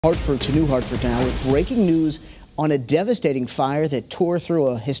Hartford to New Hartford now with breaking news on a devastating fire that tore through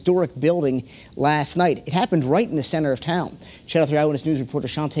a historic building last night. It happened right in the center of town. Channel 3 Eyewitness News reporter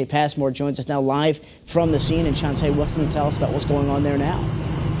Shantae Passmore joins us now live from the scene. And Shantae, what can you tell us about what's going on there now?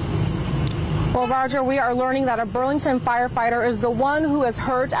 Well, Roger, we are learning that a Burlington firefighter is the one who is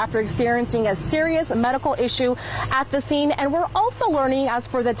hurt after experiencing a serious medical issue at the scene. And we're also learning, as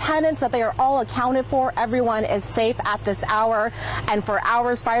for the tenants, that they are all accounted for. Everyone is safe at this hour. And for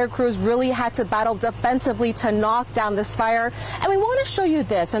hours, fire crews really had to battle defensively to knock down this fire. And we want to show you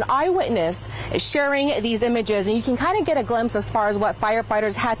this. An eyewitness is sharing these images, and you can kind of get a glimpse as far as what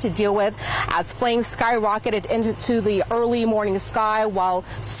firefighters had to deal with as flames skyrocketed into the early morning sky while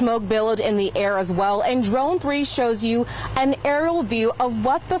smoke billowed in the air as well. And drone 3 shows you an aerial view of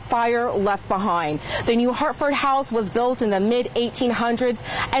what the fire left behind. The new Hartford house was built in the mid-1800s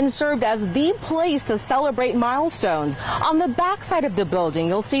and served as the place to celebrate milestones. On the back side of the building,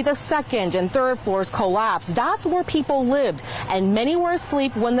 you'll see the second and third floors collapse. That's where people lived, and many were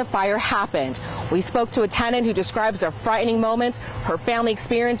asleep when the fire happened. We spoke to a tenant who describes the frightening moments her family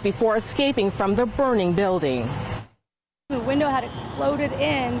experienced before escaping from the burning building. The window had exploded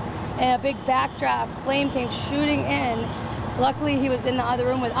in, and a big backdraft flame came shooting in. Luckily, he was in the other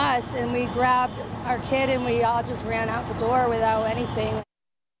room with us, and we grabbed our kid and we all just ran out the door without anything.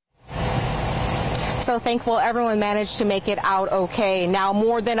 So thankful everyone managed to make it out okay. Now,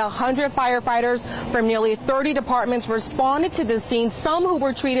 more than 100 firefighters from nearly 30 departments responded to the scene, some who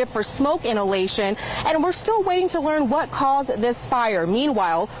were treated for smoke inhalation, and we're still waiting to learn what caused this fire.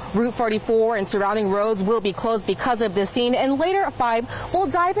 Meanwhile, Route 44 and surrounding roads will be closed because of this scene, and later at 5, we'll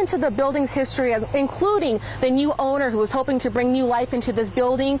dive into the building's history, including the new owner who is hoping to bring new life into this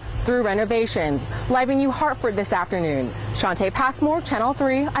building through renovations. Live in New Hartford this afternoon, Shantae Passmore, Channel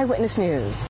 3 Eyewitness News.